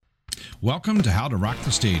Welcome to How to Rock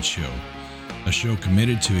the Stage Show, a show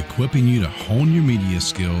committed to equipping you to hone your media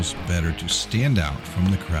skills better to stand out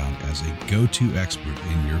from the crowd as a go-to expert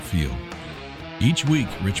in your field. Each week,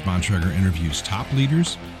 Rich Bontrager interviews top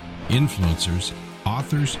leaders, influencers,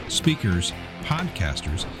 authors, speakers,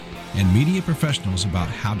 podcasters, and media professionals about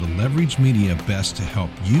how to leverage media best to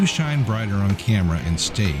help you shine brighter on camera and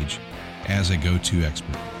stage as a go-to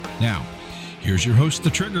expert. Now, here's your host,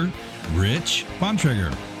 The Trigger, Rich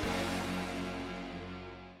Bontrager.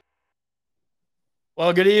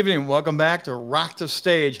 Well, good evening. Welcome back to Rock the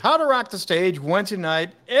Stage. How to Rock the Stage, Wednesday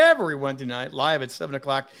night, every Wednesday night, live at 7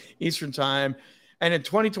 o'clock Eastern Time. And in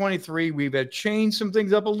 2023, we've changed some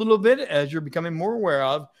things up a little bit, as you're becoming more aware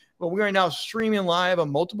of. But we are now streaming live on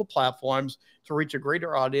multiple platforms to reach a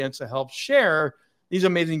greater audience to help share these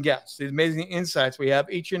amazing guests, these amazing insights we have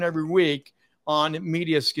each and every week on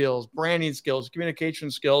media skills, branding skills, communication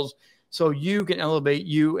skills, so you can elevate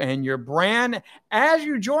you and your brand. As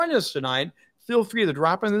you join us tonight, feel free to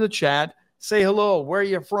drop into the chat, say hello, where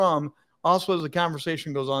you're from. Also, as the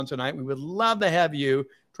conversation goes on tonight, we would love to have you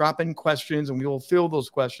drop in questions, and we will fill those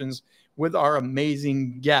questions with our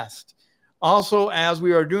amazing guest. Also, as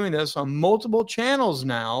we are doing this on multiple channels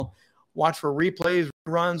now, watch for replays,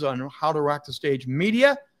 runs on How to Rock the Stage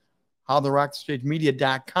Media.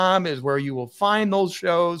 HowToRockTheStageMedia.com is where you will find those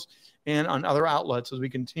shows, and on other outlets as we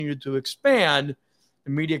continue to expand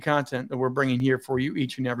the media content that we're bringing here for you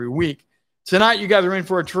each and every week. Tonight, you guys are in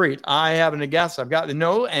for a treat. I have a guest I've got to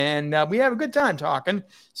know, and we have a good time talking.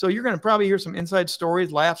 So you're going to probably hear some inside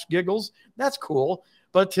stories, laughs, giggles. That's cool.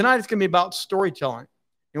 But tonight, it's going to be about storytelling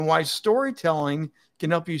and why storytelling can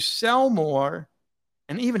help you sell more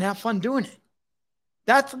and even have fun doing it.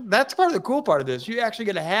 That's part of the cool part of this. You actually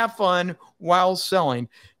get to have fun while selling.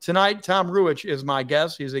 Tonight, Tom Ruwitch is my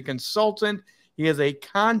guest. He's a consultant. He is a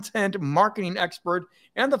content marketing expert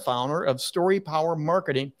and the founder of Story Power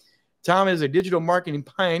Marketing. Tom is a digital marketing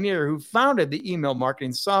pioneer who founded the email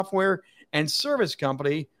marketing software and service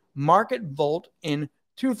company MarketVolt in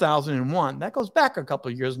 2001. That goes back a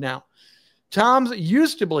couple of years now. Tom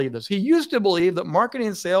used to believe this. He used to believe that marketing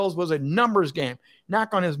and sales was a numbers game.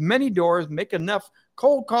 Knock on as many doors, make enough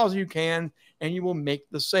cold calls as you can, and you will make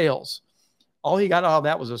the sales. All he got out of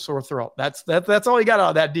that was a sore throat. That's all he got out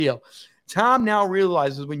of that deal. Tom now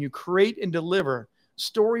realizes when you create and deliver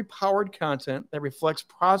story-powered content that reflects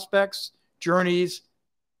prospects, journeys,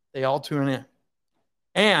 they all tune in.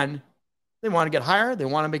 And they want to get hired. They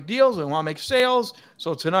want to make deals. They want to make sales.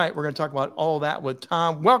 So tonight, we're going to talk about all that with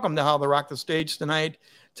Tom. Welcome to How to Rock the Stage tonight,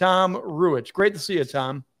 Tom Ruwitch. Great to see you,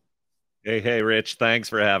 Tom. Hey, Rich. Thanks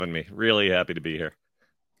for having me. Really happy to be here.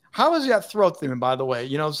 How is that throat thing, by the way?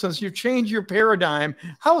 You know, since you've changed your paradigm,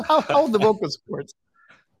 how are the vocal cords?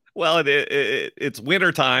 Well, it's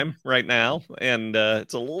winter time right now, and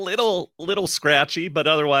it's a little scratchy, but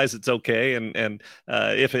otherwise it's okay. And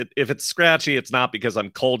if it's scratchy, it's not because I'm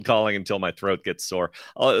cold calling until my throat gets sore.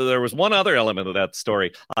 There was one other element of that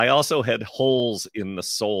story. I also had holes in the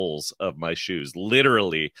soles of my shoes.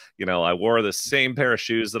 Literally, I wore the same pair of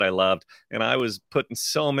shoes that I loved, and I was putting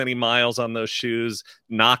so many miles on those shoes,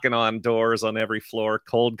 knocking on doors on every floor,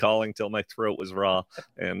 cold calling till my throat was raw.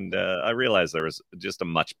 And I realized there was just a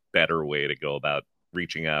much better way to go about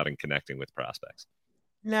reaching out and connecting with prospects.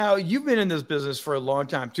 Now, you've been in this business for a long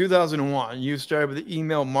time. 2001, you started with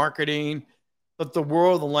email marketing, but the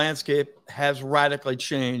world, the landscape has radically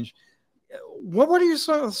changed. What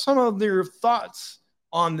are some of your thoughts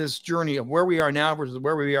on this journey of where we are now versus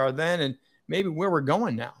where we are then, and maybe where we're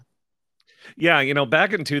going now? Yeah,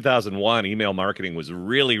 back in 2001, email marketing was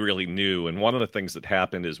really, really new. And one of the things that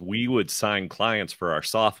happened is we would sign clients for our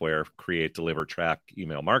software, create, deliver, track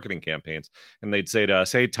email marketing campaigns. And they'd say to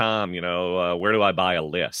us, hey, Tom, where do I buy a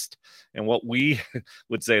list? And what we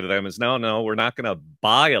would say to them is, no, we're not going to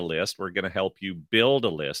buy a list. We're going to help you build a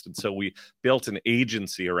list. And so we built an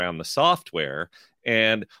agency around the software.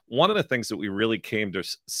 And one of the things that we really came to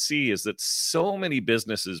see is that so many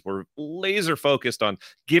businesses were laser focused on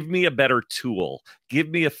give me a better tool, give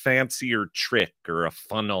me a fancier trick or a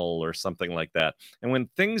funnel or something like that. And when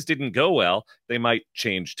things didn't go well, they might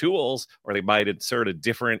change tools, or they might insert a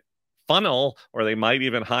different funnel, or they might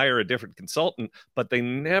even hire a different consultant, but they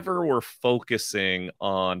never were focusing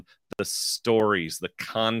on the stories, the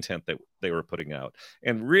content that they were putting out.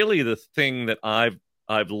 And really the thing that I've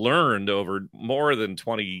learned over more than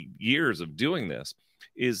 20 years of doing this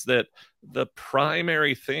is that the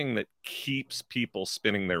primary thing that keeps people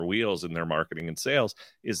spinning their wheels in their marketing and sales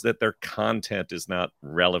is that their content is not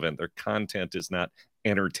relevant. Their content is not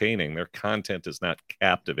entertaining. Their content is not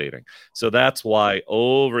captivating. So that's why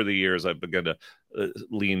over the years I've begun to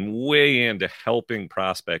lean way into helping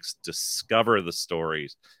prospects discover the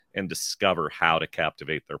stories and discover how to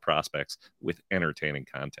captivate their prospects with entertaining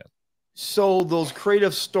content. So those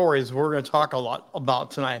creative stories we're going to talk a lot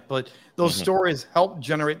about tonight, but those stories help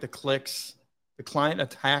generate the clicks, the client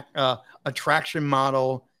attraction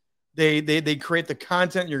model. They create the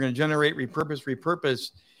content you're going to generate,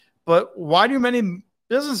 repurpose. But why do many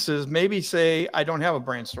businesses maybe say, I don't have a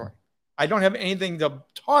brand story? I don't have anything to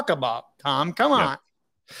talk about, Tom. Come on.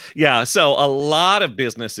 Yeah. So a lot of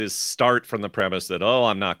businesses start from the premise that, oh,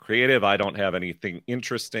 I'm not creative. I don't have anything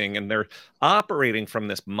interesting. And they're operating from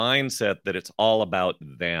this mindset that it's all about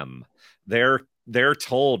them. They're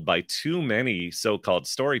told by too many so-called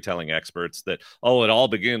storytelling experts that, oh, it all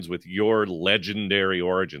begins with your legendary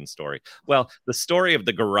origin story. Well, the story of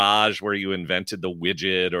the garage where you invented the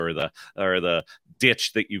widget or the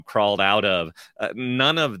ditch that you crawled out of,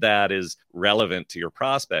 none of that is relevant to your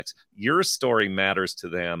prospects. Your story matters to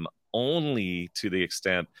them only to the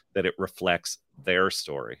extent that it reflects their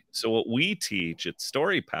story. So what we teach at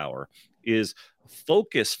Story Power is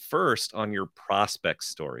focus first on your prospect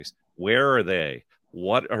stories. Where are they?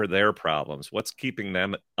 What are their problems? What's keeping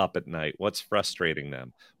them up at night? What's frustrating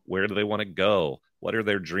them? Where do they want to go? What are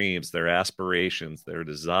their dreams, their aspirations, their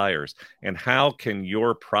desires? And how can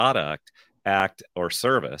your product act or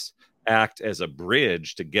service act as a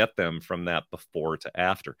bridge to get them from that before to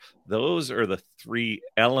after? Those are the three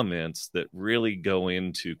elements that really go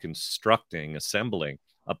into constructing, assembling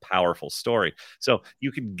a powerful story. So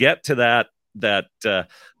you can get to that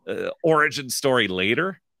origin story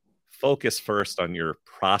later. Focus first on your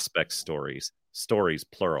prospect stories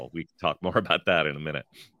plural. We can talk more about that in a minute.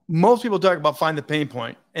 Most people talk about find the pain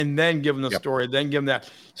point and then give them the story, then give them that.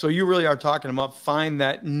 So you really are talking about find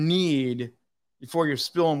that need before you're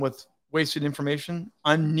spilling with wasted information,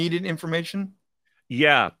 unneeded information.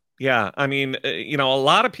 Yeah. I mean, a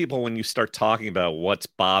lot of people, when you start talking about what's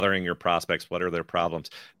bothering your prospects, what are their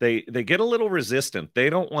problems, they get a little resistant.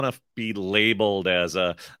 They don't want to be labeled as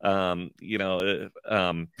a,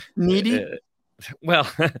 needy. Well,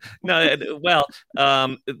 no,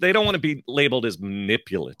 they don't want to be labeled as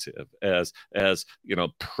manipulative, as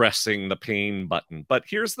pressing the pain button. But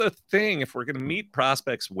here's the thing: if we're going to meet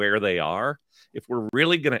prospects where they are, if we're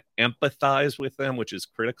really going to empathize with them, which is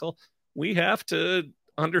critical, we have to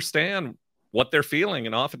understand what they're feeling.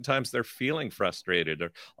 And oftentimes they're feeling frustrated,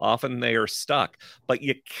 or often they are stuck. But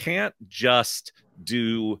you can't just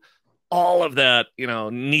do all of that,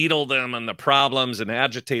 needle them on the problems and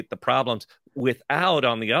agitate the problems without,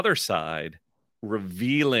 on the other side,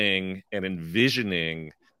 revealing and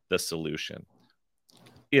envisioning the solution.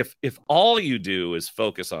 If all you do is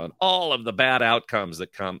focus on all of the bad outcomes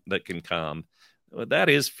that can come, that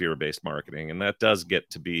is fear-based marketing, and that does get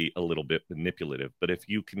to be a little bit manipulative. But if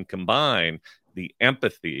you can combine the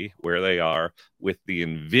empathy where they are with the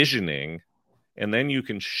envisioning, and then you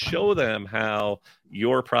can show them how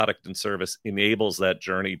your product and service enables that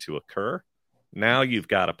journey to occur, now you've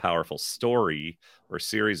got a powerful story or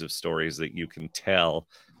series of stories that you can tell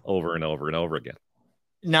over and over and over again.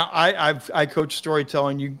 Now, I coach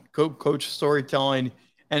storytelling. You coach storytelling,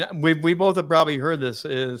 and we both have probably heard this.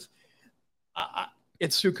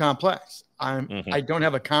 It's too complex. I don't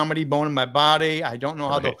have a comedy bone in my body. I don't know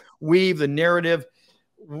how to weave the narrative.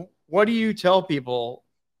 What do you tell people,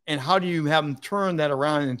 and how do you have them turn that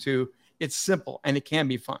around into it's simple and it can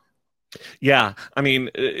be fun? Yeah, I mean,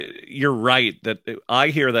 you're right that I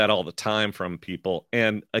hear that all the time from people.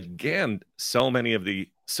 And again, so many of the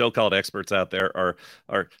so-called experts out there are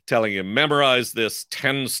telling you, memorize this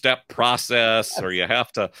 10-step process, or you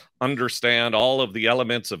have to understand all of the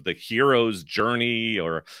elements of the hero's journey,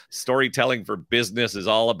 or storytelling for business is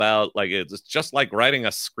all about, like, it's just like writing a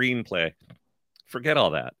screenplay. Forget all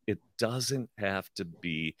that. It doesn't have to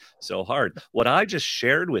be so hard. What I just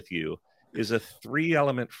shared with you is a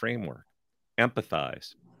 3-element framework: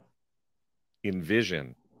 empathize,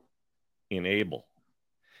 envision, enable.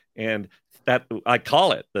 And that, I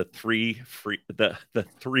call it the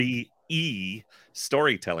 3E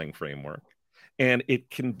storytelling framework. And it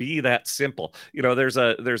can be that simple. There's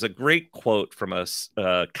a great quote from a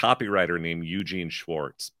copywriter named Eugene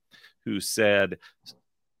Schwartz, who said,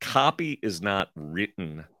 "Copy is not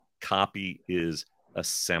written, copy is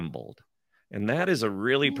assembled." And that is a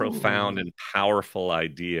really profound and powerful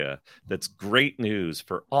idea. That's great news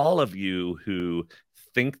for all of you who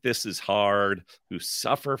think this is hard, who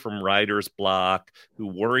suffer from writer's block, who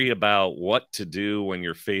worry about what to do when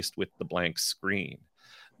you're faced with the blank screen.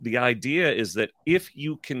 The idea is that if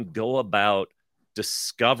you can go about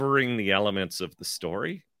discovering the elements of the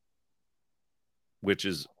story, which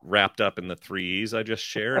is wrapped up in the 3 E's I just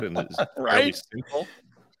shared and is Right. fairly simple.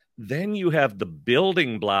 Then you have the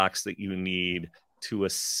building blocks that you need to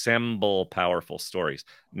assemble powerful stories.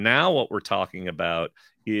 Now what we're talking about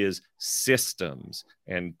is systems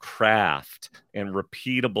and craft and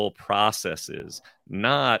repeatable processes,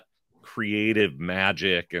 not creative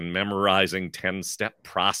magic and memorizing 10-step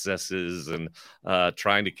processes and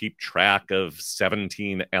trying to keep track of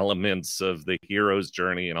 17 elements of the hero's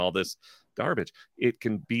journey and all this garbage. It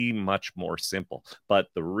can be much more simple, but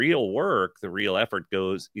the real work, the real effort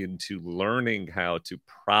goes into learning how to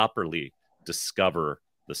properly discover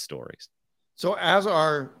the stories. So as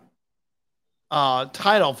our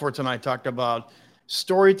title for tonight talked about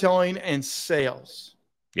storytelling and sales.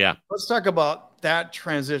 Yeah. Let's talk about that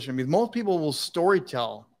transition, because most people will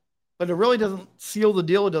storytell, but it really doesn't seal the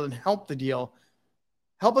deal. It doesn't help the deal.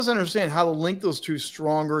 Help us understand how to link those two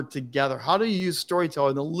stronger together. How do you use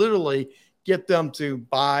storytelling to literally get them to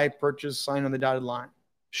buy, purchase, sign on the dotted line?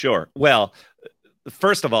 Sure. Well,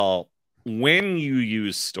 first of all, when you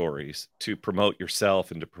use stories to promote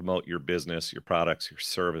yourself and to promote your business, your products, your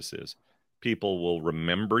services, people will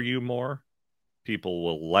remember you more. People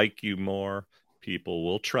will like you more. People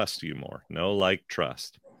will trust you more. Know, like,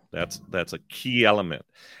 trust. That's a key element.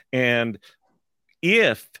 And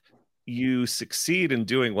if you succeed in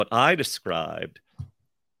doing what I described,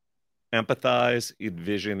 empathize,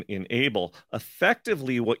 envision, enable,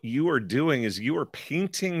 effectively what you are doing is you are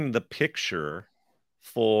painting the picture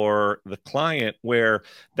for the client, where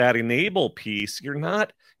that enable piece,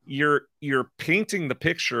 you're painting the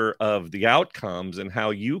picture of the outcomes and how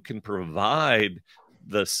you can provide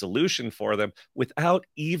the solution for them without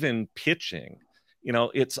even pitching.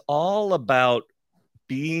 It's all about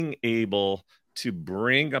being able to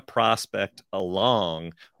bring a prospect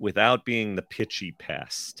along without being the pitchy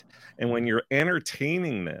pest. And when you're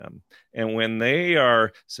entertaining them, and when they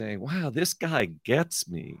are saying, wow, this guy gets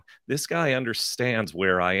me, this guy understands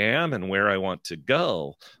where I am and where I want to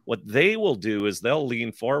go, what they will do is they'll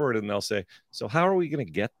lean forward and they'll say, so how are we going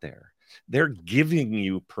to get there? They're giving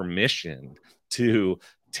you permission to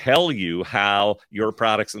tell you how your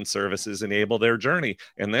products and services enable their journey.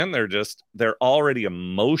 And then they're already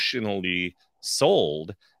emotionally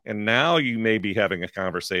sold. And now you may be having a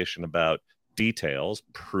conversation about details,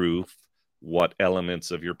 proof, what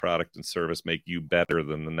elements of your product and service make you better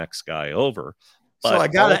than the next guy over. So I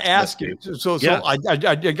got to ask you. So yeah. I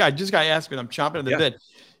just got to ask you, I'm chomping at the bit.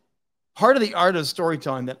 Part of the art of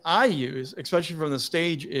storytelling that I use, especially from the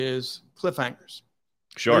stage, is cliffhangers.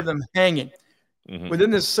 Sure. Leave them hanging. Mm-hmm.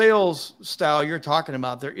 Within the sales style you're talking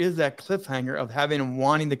about, there is that cliffhanger of having them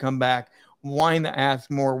wanting to come back, wanting to ask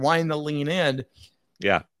more, wanting to lean in.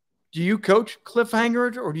 Yeah. Do you coach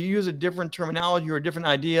cliffhangers, or do you use a different terminology or a different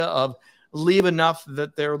idea of leave enough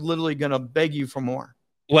that they're literally going to beg you for more?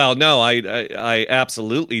 Well, no, I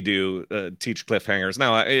absolutely do teach cliffhangers.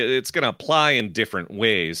 Now, it's going to apply in different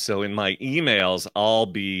ways. So in my emails, I'll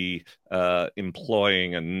be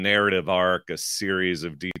employing a narrative arc, a series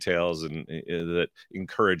of details and that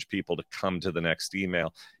encourage people to come to the next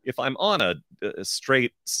email. If I'm on a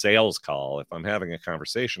straight sales call, if I'm having a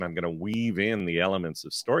conversation, I'm going to weave in the elements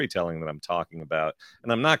of storytelling that I'm talking about.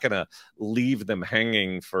 And I'm not going to leave them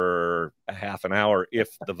hanging for a half an hour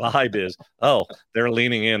if the vibe is, oh, they're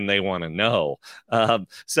leaning in, they want to know.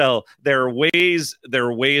 So there are ways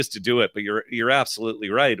to do it, but you're absolutely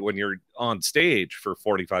right. When you're on stage for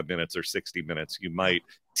 45 minutes or 60 minutes, you might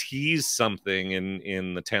tease something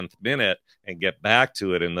in the 10th minute and get back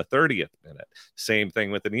to it in the 30th minute. Same thing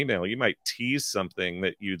with an email. You might tease something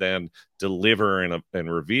that you then deliver and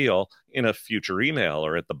reveal in a future email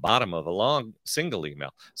or at the bottom of a long single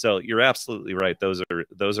email. So you're absolutely right. Those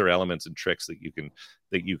are elements and tricks that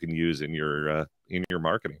you can use in your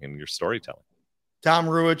marketing and your storytelling. Tom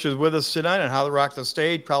Ruwitch is with us tonight on How to Rock the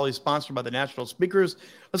Stage, probably sponsored by the National Speakers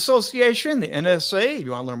Association, the NSA. If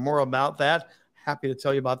you want to learn more about that, happy to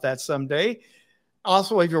tell you about that someday.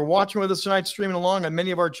 Also, if you're watching with us tonight, streaming along on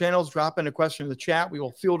many of our channels, drop in a question in the chat. We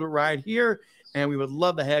will field it right here, and we would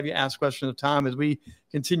love to have you ask questions of Tom as we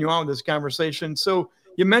continue on with this conversation. So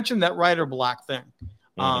you mentioned that writer block thing.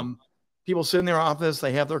 Mm-hmm. People sit in their office,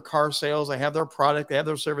 they have their car sales, they have their product, they have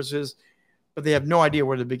their services, but they have no idea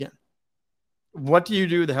where to begin. What do you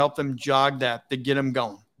do to help them jog that, to get them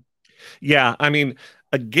going? Yeah, I mean,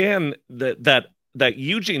 again, that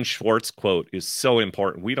Eugene Schwartz quote is so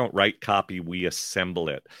important. We don't write copy, we assemble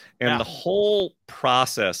it. And the whole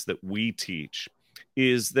process that we teach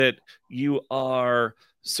is that you are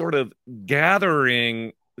sort of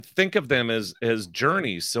gathering think of them as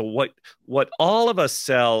journeys. So what all of us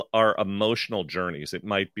sell are emotional journeys. It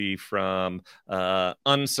might be from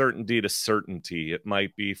uncertainty to certainty. It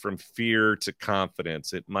might be from fear to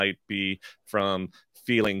confidence. It might be from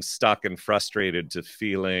feeling stuck and frustrated to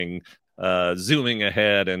feeling zooming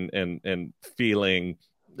ahead and feeling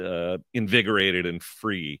invigorated and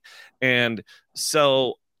free. And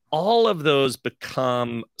so all of those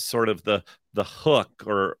become sort of the hook,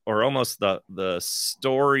 or almost the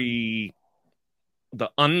story, the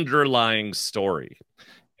underlying story.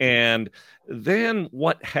 And then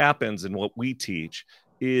what happens, and what we teach,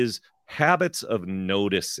 is habits of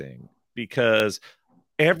noticing, because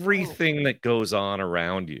everything that goes on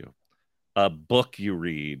around you, a book you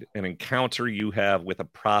read, an encounter you have with a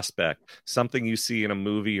prospect, something you see in a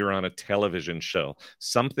movie or on a television show,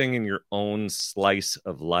 something in your own slice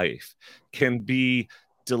of life, can be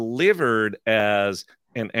delivered as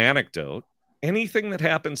an anecdote. Anything that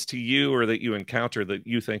happens to you or that you encounter that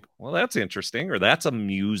you think, well, that's interesting, or that's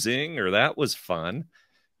amusing, or that was fun,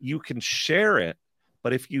 you can share it.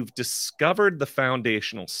 But if you've discovered the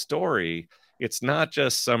foundational story, it's not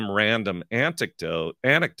just some random anecdote.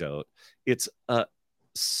 It's a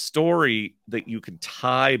story that you can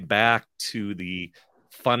tie back to the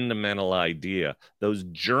fundamental idea. Those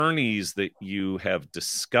journeys that you have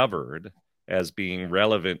discovered as being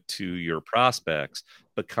relevant to your prospects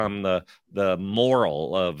become the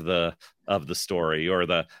moral of the story, or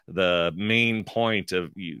the main point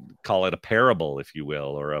of, you call it a parable, if you will,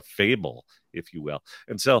 or a fable, if you will.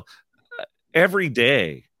 And so every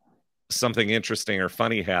day something interesting or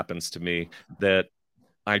funny happens to me that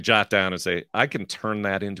I jot down and say, I can turn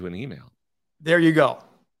that into an email. There you go.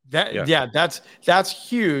 That's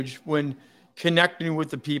huge when connecting with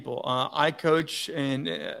the people. I coach, and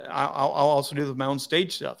I'll also do my own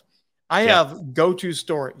stage stuff. I have go-to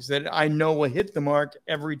stories that I know will hit the mark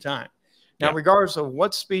every time. Now, regardless of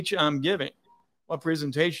what speech I'm giving, what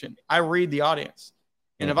presentation, I read the audience.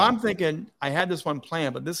 And if I'm thinking I had this one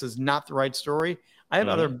planned, but this is not the right story, I have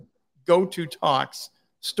other go-to talks,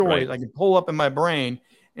 stories I can pull up in my brain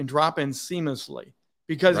and drop in seamlessly,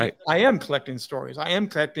 because I am collecting stories. I am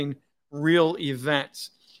collecting real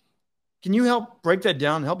events. Can you help break that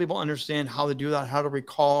down, help people understand how to do that, how to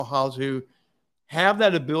recall, how to have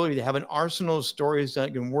that ability to have an arsenal of stories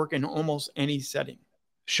that can work in almost any setting?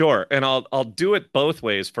 Sure. And I'll do it both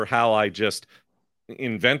ways, for how I just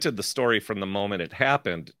invented the story from the moment it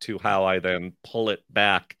happened to how I then pull it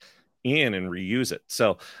back in and reuse it.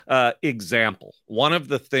 So, example, one of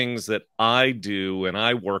the things that I do and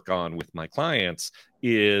I work on with my clients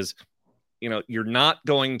is, you're not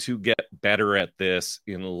going to get better at this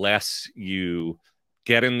unless you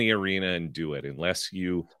get in the arena and do it, unless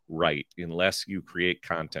you write, unless you create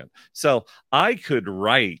content. So I could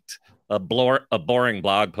write a boring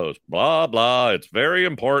blog post, blah, blah. It's very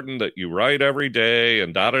important that you write every day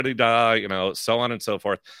and da-da-da-da, so on and so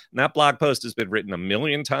forth. And that blog post has been written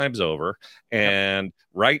 1,000,000 times over. And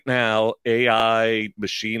right now, AI,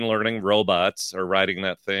 machine learning robots are writing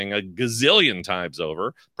that thing a gazillion times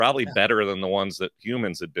over, probably better than the ones that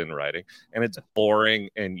humans had been writing. And it's boring,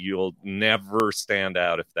 and you'll never stand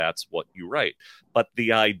out if that's what you write. But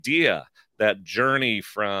the idea, that journey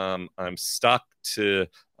from I'm stuck to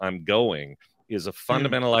I'm going, is a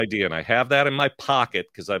fundamental idea. And I have that in my pocket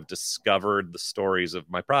because I've discovered the stories of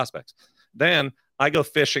my prospects. Then I go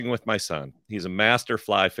fishing with my son. He's a master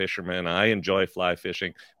fly fisherman. I enjoy fly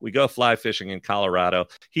fishing. We go fly fishing in Colorado.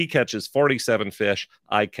 He catches 47 fish.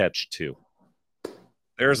 I catch 2.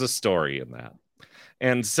 There's a story in that.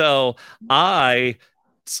 And so I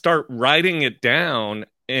start writing it down,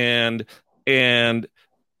 and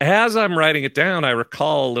as I'm writing it down, I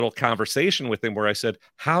recall a little conversation with him where I said,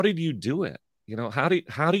 "How did you do it? How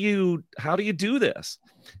do you do this?"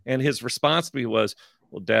 And his response to me was,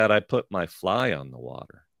 "Well, Dad, I put my fly on the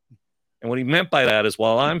water." And what he meant by that is,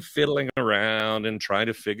 while I'm fiddling around and trying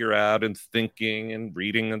to figure out and thinking and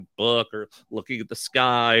reading a book or looking at the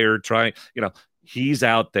sky or trying, he's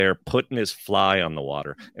out there putting his fly on the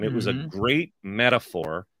water. And it was a great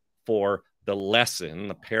metaphor for the lesson,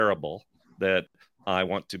 the parable that I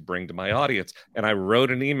want to bring to my audience. And I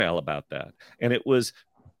wrote an email about that. And it was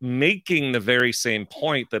making the very same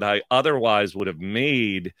point that I otherwise would have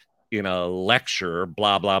made in a lecture,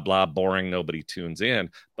 blah, blah, blah, boring, nobody tunes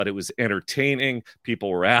in. But it was entertaining.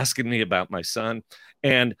 People were asking me about my son.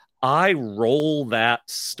 And I roll that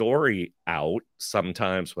story out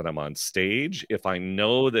sometimes when I'm on stage. If I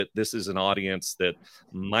know that this is an audience that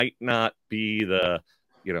might not be the,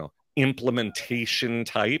 implementation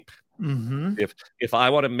type, if I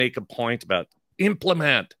want to make a point about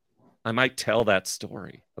implement, I might tell that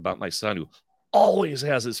story about my son who always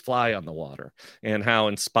has his fly on the water, and how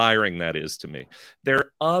inspiring that is to me. There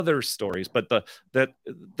are other stories, but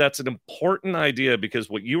that's an important idea, because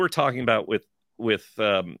what you were talking about with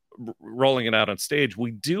rolling it out on stage,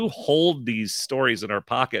 we do hold these stories in our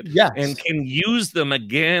pocket and can use them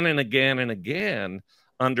again and again and again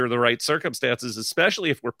under the right circumstances,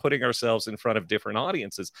 especially if we're putting ourselves in front of different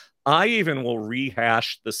audiences. I even will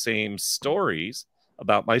rehash the same stories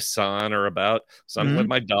about my son, or about something with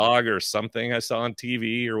my dog, or something I saw on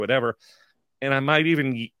TV or whatever. And I might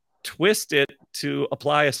even twist it to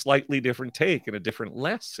apply a slightly different take and a different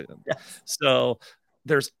lesson. So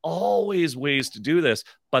there's always ways to do this.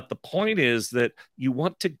 But the point is that you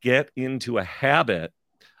want to get into a habit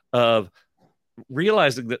of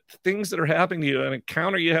realizing that things that are happening to you, an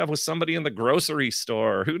encounter you have with somebody in the grocery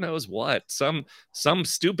store, who knows what, some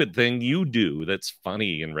stupid thing you do that's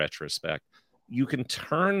funny in retrospect, you can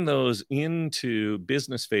turn those into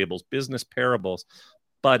business fables, business parables.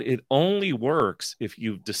 But it only works if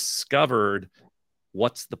you've discovered,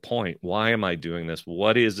 what's the point? Why am I doing this?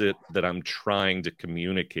 What is it that I'm trying to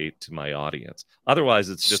communicate to my audience? Otherwise,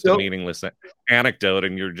 it's just a meaningless anecdote,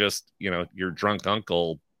 and you're just, your drunk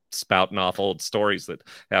uncle spouting off old stories that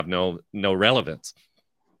have no relevance.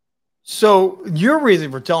 So your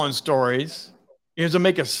reason for telling stories is to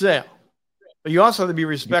make a sale. But you also have to be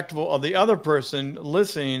respectful of the other person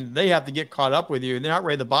listening. They have to get caught up with you. They're not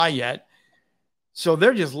ready to buy yet. So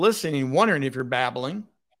they're just listening, wondering if you're babbling,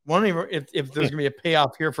 wondering if there's going to be a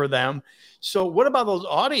payoff here for them. So what about those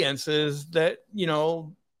audiences that,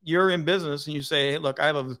 you're in business and you say, hey, look, I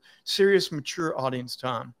have a serious, mature audience,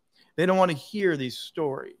 Tom. They don't want to hear these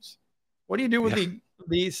stories. What do you do with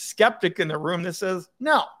the skeptic in the room that says,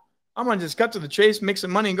 no, I'm going to just cut to the chase, make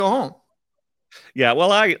some money, and go home? Yeah,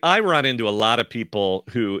 well, I run into a lot of people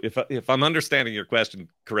who, if I'm understanding your question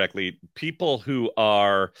correctly, people who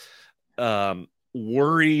are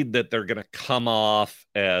worried that they're going to come off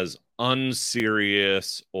as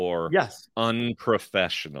unserious or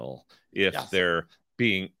unprofessional if they're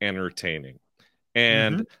being entertaining.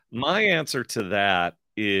 And my answer to that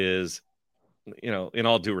is, in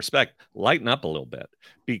all due respect, lighten up a little bit,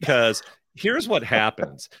 because here's what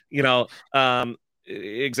happens.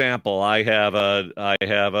 Example, I have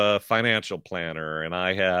a financial planner, and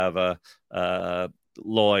I have a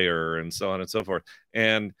lawyer, and so on and so forth.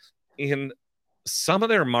 And in some of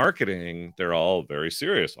their marketing, they're all very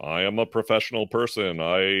serious. I am a professional person.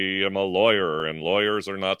 I am a lawyer, and lawyers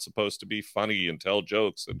are not supposed to be funny and tell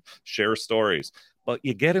jokes and share stories. But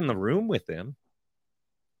you get in the room with him,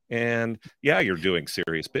 and you're doing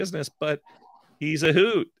serious business, but he's a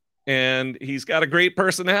hoot, and he's got a great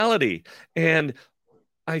personality. And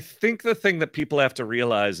I think the thing that people have to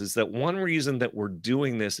realize is that one reason that we're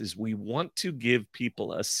doing this is we want to give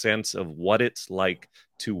people a sense of what it's like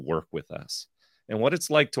to work with us. And what it's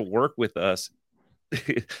like to work with us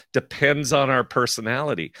depends on our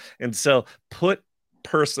personality. And so put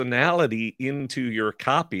personality into your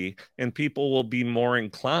copy, and people will be more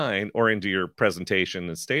inclined, or into your presentation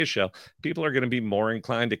and stage show, people are going to be more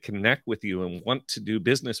inclined to connect with you and want to do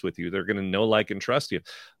business with you. They're going to know, like, and trust you.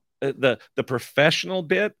 The professional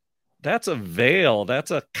bit, that's a veil,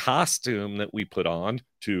 that's a costume that we put on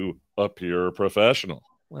to appear professional.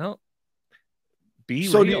 Well, be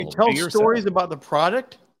real. So do you tell stories about the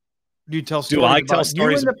product? Do you tell stories about you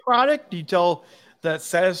and the product? Do you tell that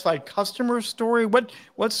satisfied customer story?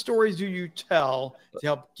 What stories do you tell to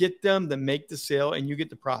help get them to make the sale and you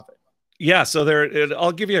get the profit? Yeah, so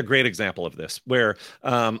I'll give you a great example of this, where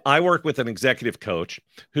I work with an executive coach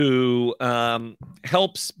who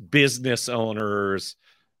helps business owners,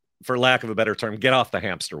 for lack of a better term, get off the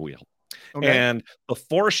hamster wheel. Okay. And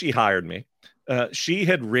before she hired me, she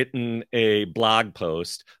had written a blog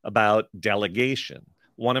post about delegation.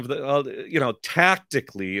 One of the,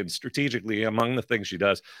 tactically and strategically, among the things she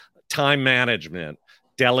does, time management,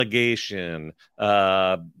 delegation,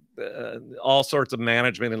 all sorts of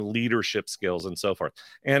management and leadership skills and so forth.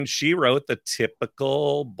 And she wrote the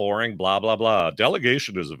typical boring blah, blah, blah.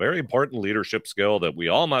 Delegation is a very important leadership skill that we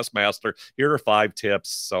all must master. Here are 5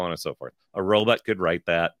 tips, so on and so forth. A robot could write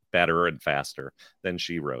that better and faster than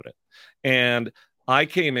she wrote it. And I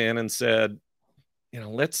came in and said,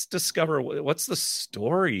 let's discover what's the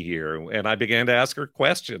story here. And I began to ask her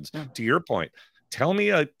questions. Yeah. To your point, tell me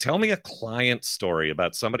a client story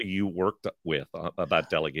about somebody you worked with about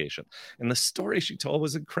delegation. And the story she told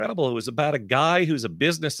was incredible. It was about a guy who's a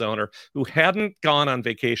business owner who hadn't gone on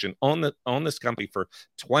vacation, owned this company for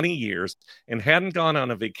 20 years, and hadn't gone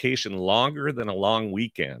on a vacation longer than a long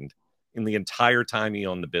weekend in the entire time he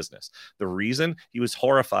owned the business. The reason? He was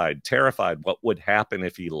horrified, terrified what would happen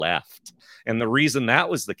if he left. And the reason that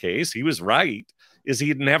was the case, he was right, is he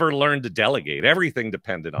had never learned to delegate. Everything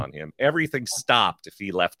depended on him. Everything stopped if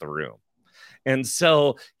he left the room. And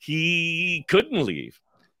so he couldn't leave.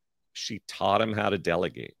 She taught him how to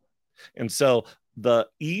delegate. And so the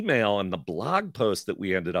email and the blog post that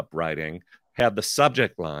we ended up writing had the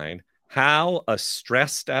subject line, how a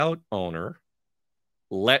stressed out owner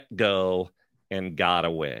let go and got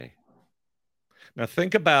away. Now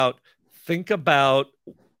think about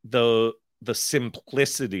the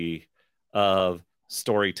simplicity of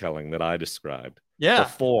storytelling that I described. Yeah.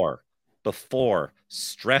 Before,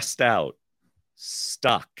 stressed out,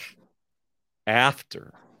 stuck.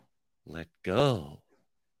 After, let go,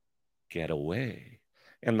 get away.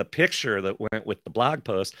 And the picture that went with the blog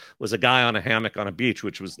post was a guy on a hammock on a beach,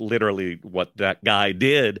 which was literally what that guy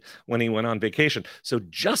did when he went on vacation. So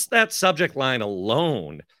just that subject line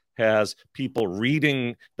alone has people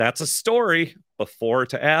reading. That's a story before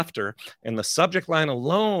to after. And the subject line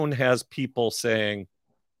alone has people saying,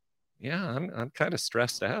 yeah, I'm kind of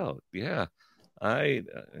stressed out. Yeah, I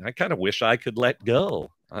kind of wish I could let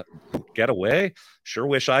go. Get away. Sure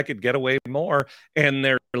wish I could get away more. And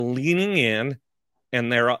they're leaning in,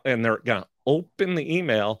 and they're gonna open the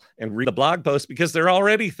email and read the blog post because they're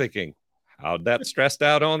already thinking, how'd that stressed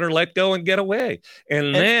out owner let go and get away?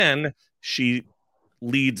 And then she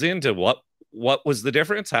leads into what was the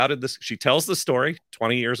difference? How did this? She tells the story,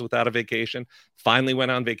 20 years without a vacation, finally went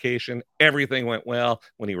on vacation. Everything went well.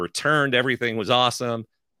 When he returned, everything was awesome.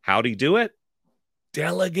 How'd he do it?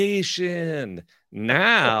 Delegation.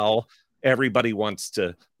 Now everybody wants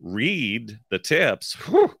to read the tips.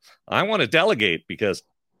 Whew, I want to delegate because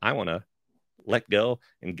I want to let go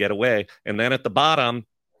and get away. And then at the bottom,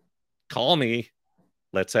 call me.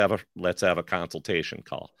 Let's have a consultation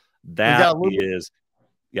call. That is,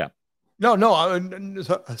 yeah. No,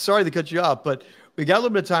 sorry to cut you off, but we got a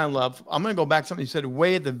little bit of time left. I'm going to go back to something you said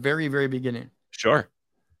way at the very, very beginning. Sure.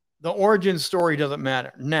 The origin story doesn't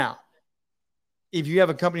matter. Now, if you have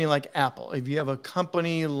a company like Apple, if you have a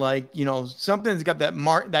company like, something that's got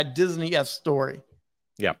that Disney-esque story.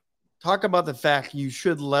 Yeah. Talk about the fact you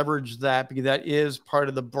should leverage that because that is part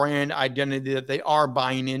of the brand identity that they are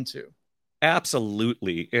buying into.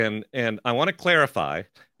 Absolutely. And I want to clarify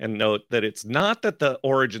and note that it's not that the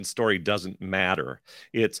origin story doesn't matter.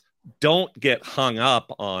 It's don't get hung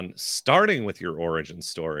up on starting with your origin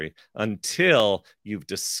story until you've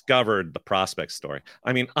discovered the prospect story.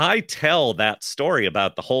 I mean, I tell that story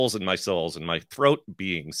about the holes in my soles and my throat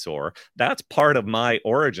being sore. That's part of my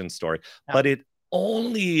origin story, but it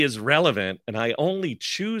only is relevant, and I only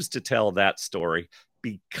choose to tell that story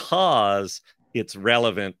because it's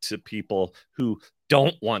relevant to people who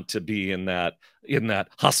don't want to be in that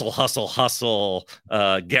hustle,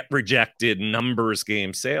 get rejected numbers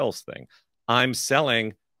game sales thing. I'm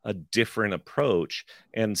selling a different approach.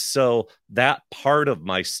 And so that part of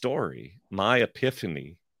my story, my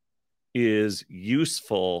epiphany, is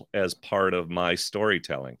useful as part of my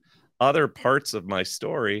storytelling. Other parts of my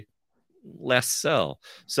story, less so.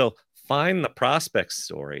 So find the prospect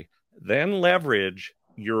story, then leverage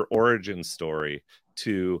your origin story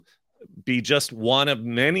to be just one of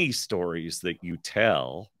many stories that you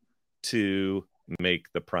tell to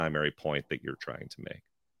make the primary point that you're trying to make.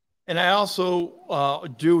 And I also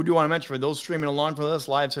do want to mention for those streaming along for this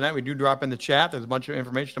live tonight, we do drop in the chat. There's a bunch of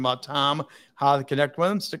information about Tom, how to connect with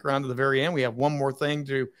him. Stick around to the very end. We have one more thing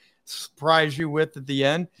to surprise you with at the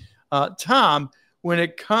end. Tom, when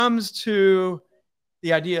it comes to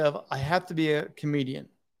the idea of I have to be a comedian,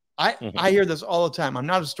 I hear this all the time. I'm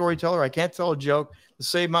not a storyteller. I can't tell a joke to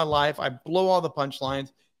save my life. I blow all the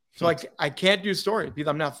punchlines. So I can't do stories because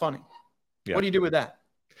I'm not funny. Yeah. What do you do with that?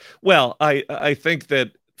 Well, I think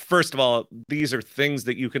that, first of all, these are things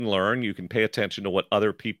that you can learn. You can pay attention to what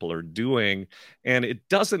other people are doing. And it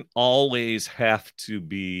doesn't always have to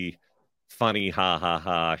be funny, ha, ha,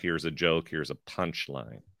 ha, here's a joke, here's a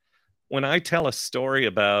punchline. When I tell a story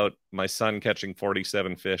about my son catching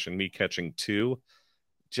 47 fish and me catching 2,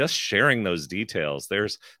 just sharing those details,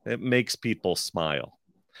 it makes people smile.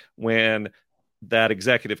 When that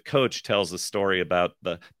executive coach tells a story about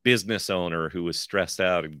the business owner who was stressed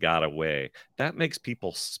out and got away, that makes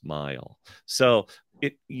people smile. So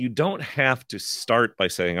you don't have to start by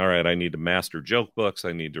saying, all right, I need to master joke books,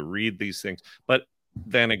 I need to read these things. But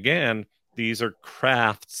then again, these are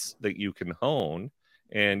crafts that you can hone,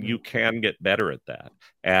 and you can get better at that,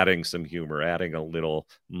 adding some humor, adding a little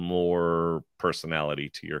more personality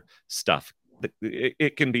to your stuff.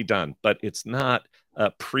 It can be done, but it's not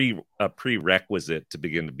a prerequisite to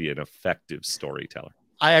begin to be an effective storyteller.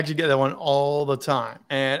 I actually get that one all the time.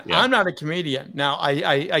 And I'm not a comedian. Now,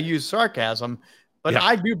 I use sarcasm, but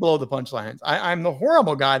I do blow the punchlines. I'm the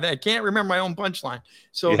horrible guy that I can't remember my own punchline.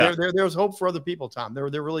 So there's hope for other people, Tom. There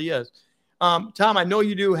really is. Tom, I know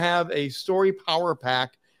you do have a story power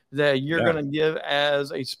pack that you're going to give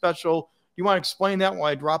as a special. You want to explain that while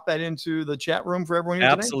I drop that into the chat room for everyone here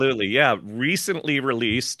Absolutely. Today? Yeah. Recently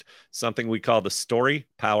released something we call the Story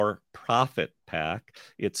Power Profit Pack.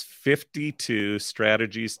 It's 52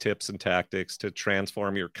 strategies, tips, and tactics to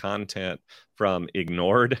transform your content from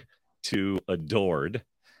ignored to adored.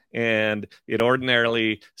 And it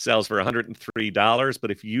ordinarily sells for $103.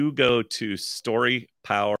 But if you go to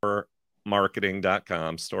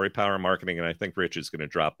storypowermarketing.com, Story Power Marketing, and I think Rich is going to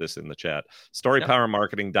drop this in the chat,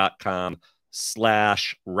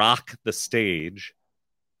 storypowermarketing.com/rock the stage,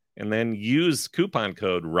 and then use coupon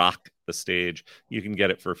code rock the stage. You can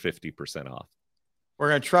get it for 50% off. We're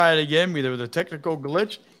going to try it again. There was a technical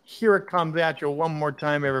glitch. Here it comes at you one more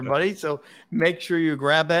time, everybody. So make sure you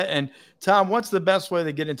grab that. And Tom, what's the best way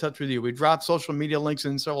to get in touch with you? We dropped social media links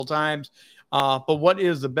in several times, but what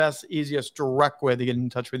is the best, easiest, direct way to get in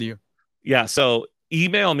touch with you? Yeah, so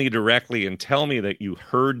email me directly and tell me that you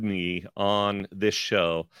heard me on this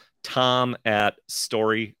show,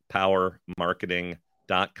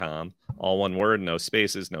 tom@storypowermarketing.com. All one word, no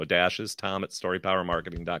spaces, no dashes,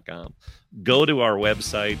 tom@storypowermarketing.com. Go to our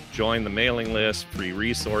website, join the mailing list, free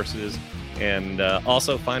resources, and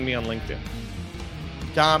also find me on LinkedIn.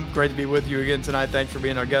 Tom, great to be with you again tonight. Thanks for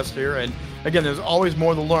being our guest here. And again, there's always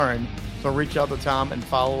more to learn. So reach out to Tom and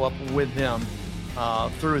follow up with him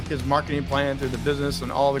through his marketing plan, through the business,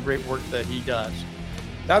 and all the great work that he does.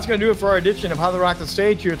 That's going to do it for our edition of How to Rock the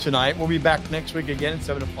Stage here tonight. We'll be back next week again at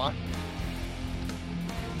 7 o'clock.